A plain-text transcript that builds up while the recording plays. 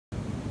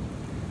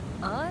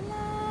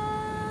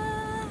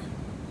Hola,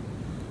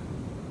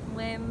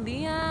 buen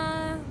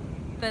día,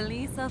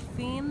 feliz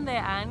fin de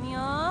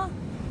año.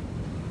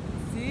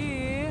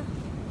 Sí,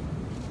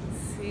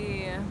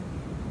 sí,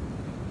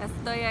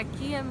 estoy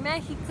aquí en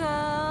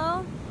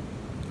México.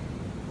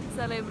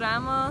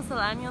 Celebramos el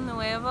año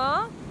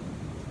nuevo.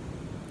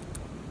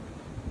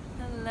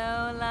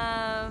 Hello,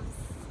 loves.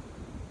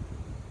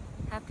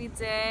 Happy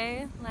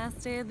day,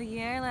 last day of the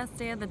year, last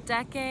day of the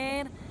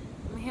decade.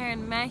 I'm here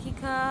in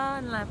Mexico,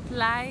 en la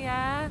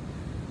playa,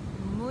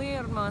 muy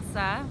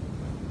hermosa.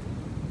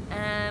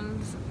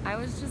 And I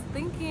was just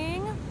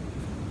thinking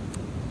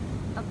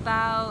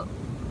about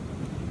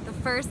the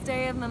first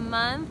day of the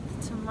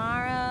month,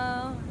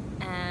 tomorrow,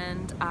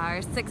 and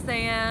our 6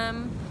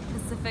 a.m.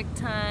 Pacific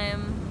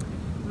time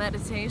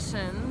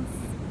meditations.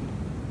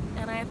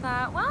 And I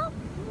thought, well,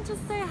 I'll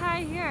just say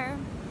hi here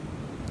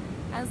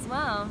as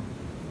well.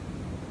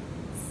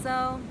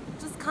 So,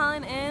 just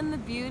calling in the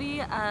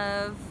beauty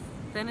of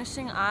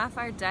finishing off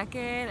our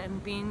decade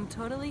and being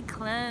totally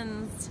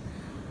cleansed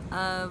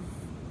of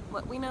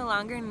what we no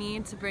longer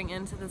need to bring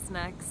into this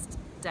next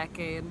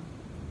decade.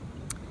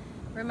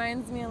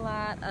 Reminds me a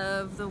lot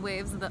of the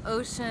waves of the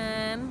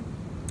ocean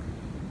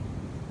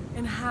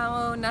and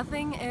how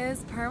nothing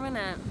is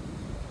permanent.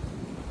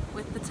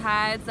 With the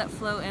tides that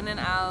flow in and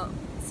out,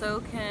 so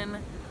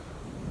can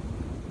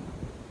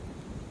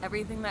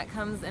everything that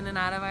comes in and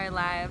out of our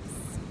lives.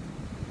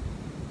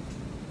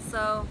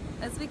 So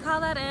as we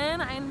call that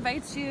in, I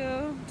invite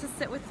you to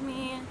sit with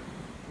me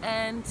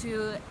and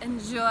to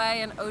enjoy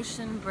an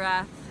ocean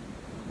breath.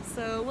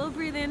 So we'll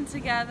breathe in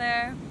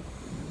together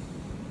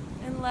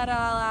and let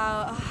all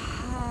out.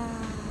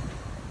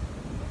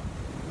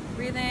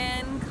 Breathe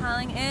in,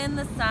 calling in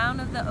the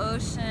sound of the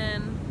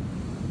ocean.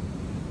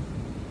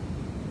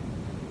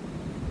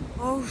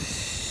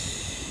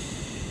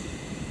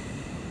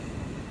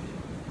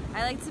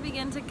 I like to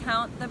begin to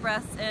count the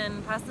breaths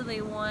in, possibly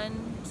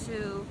 1,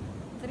 2,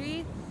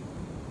 3.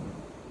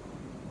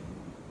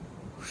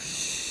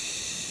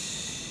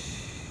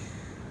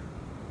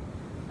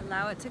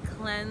 Allow it to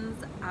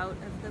cleanse out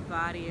of the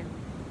body.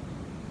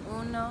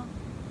 1,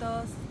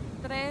 2,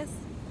 3.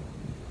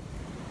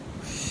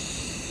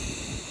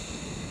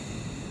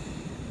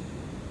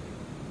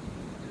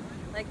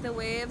 Like the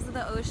waves of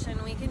the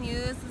ocean, we can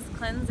use this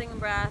cleansing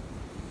breath.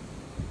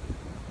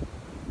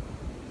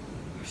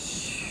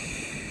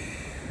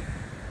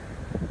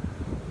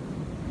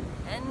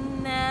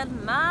 En el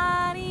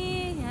mar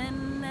y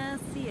en el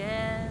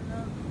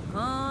cielo,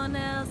 con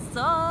el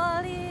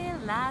sol y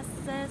las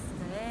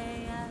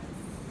estrellas,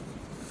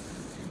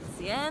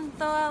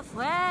 siento el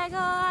fuego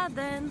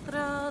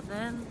adentro,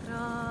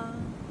 dentro.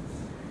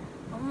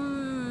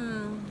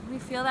 We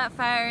feel that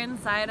fire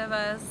inside of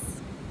us,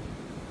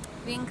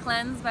 being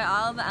cleansed by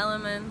all the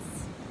elements.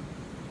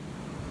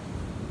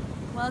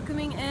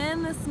 Welcoming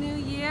in this new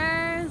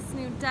year, this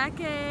new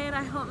decade.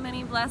 I hope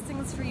many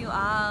blessings for you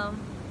all.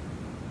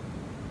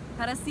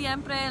 Para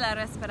siempre la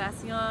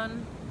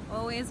respiración.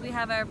 Always we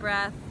have our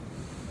breath.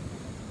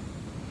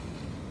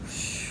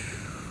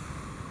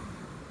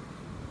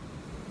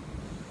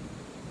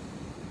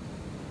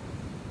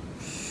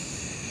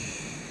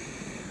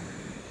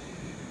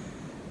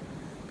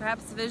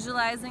 Perhaps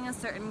visualizing a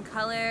certain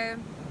color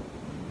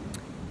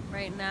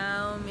right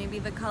now, maybe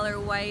the color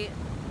white,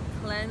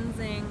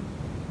 cleansing.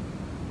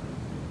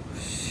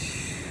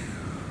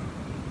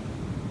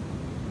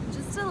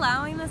 Just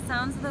allowing the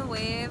sounds of the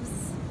waves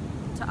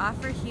to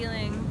offer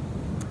healing.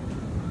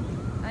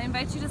 I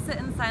invite you to sit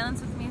in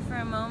silence with me for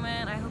a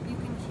moment. I hope you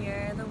can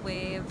hear the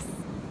waves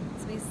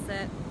as we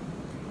sit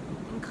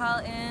and call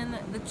in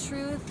the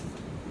truth,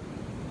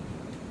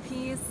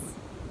 peace,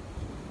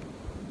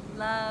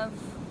 love,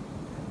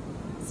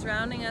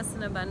 surrounding us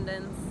in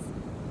abundance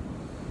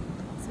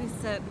as we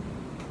sit.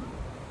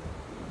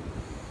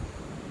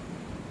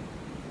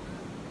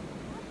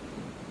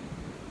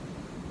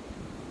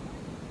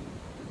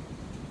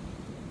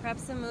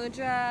 Perhaps a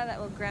mudra that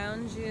will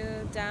ground you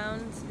down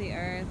to the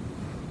earth.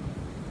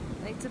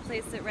 I like to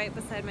place it right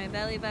beside my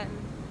belly button.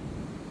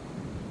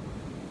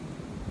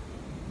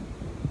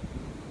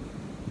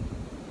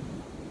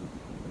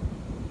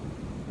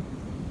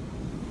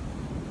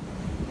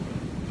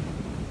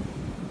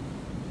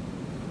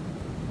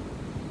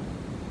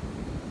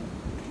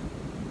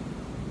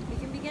 We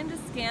can begin to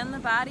scan the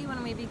body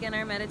when we begin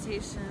our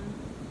meditation.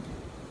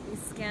 We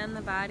scan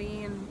the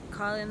body and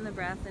call in the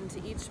breath into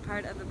each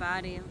part of the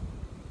body.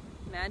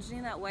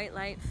 Imagining that white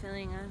light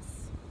filling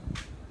us,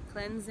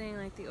 cleansing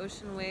like the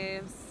ocean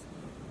waves.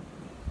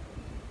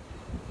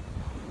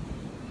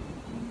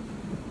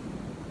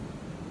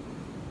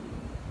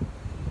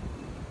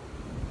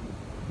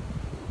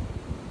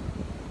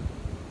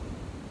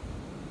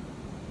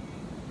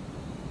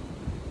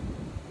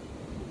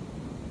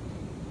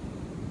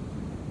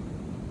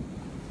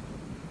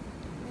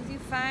 As you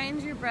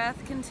find your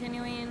breath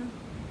continuing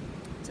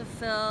to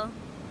fill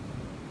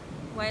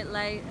white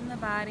light in the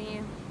body,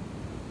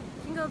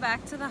 you can go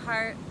back to the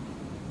heart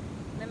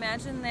and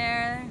imagine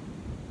there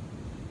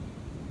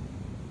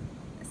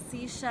a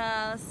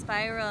seashell, a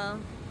spiral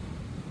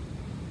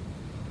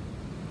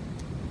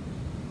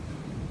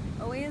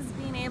always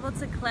being able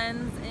to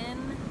cleanse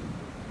in,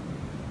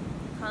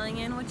 calling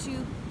in what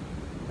you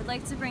would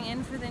like to bring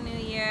in for the new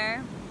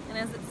year, and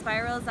as it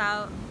spirals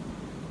out,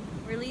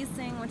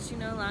 releasing what you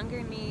no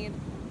longer need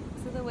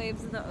to the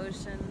waves of the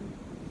ocean.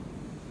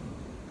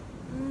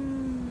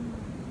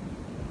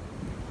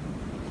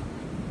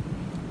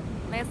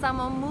 Les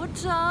amo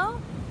mucho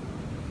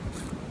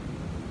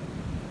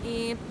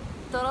y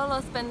todas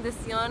las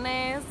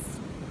bendiciones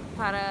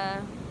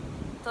para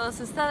todos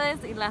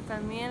ustedes y la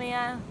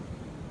familia.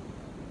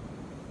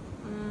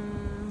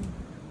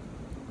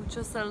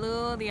 Mucho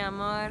salud y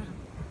amor.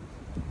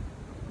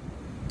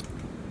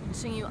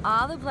 Wishing you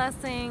all the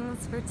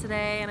blessings for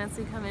today and as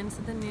we come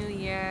into the new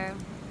year.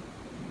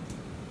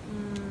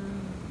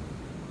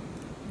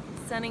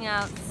 Sending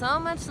out so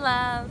much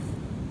love.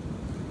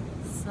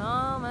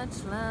 So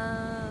much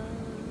love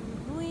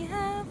we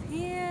have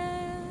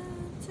here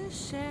to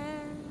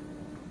share.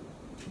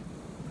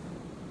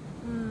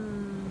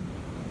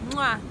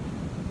 Mwah.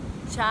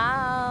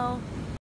 Ciao.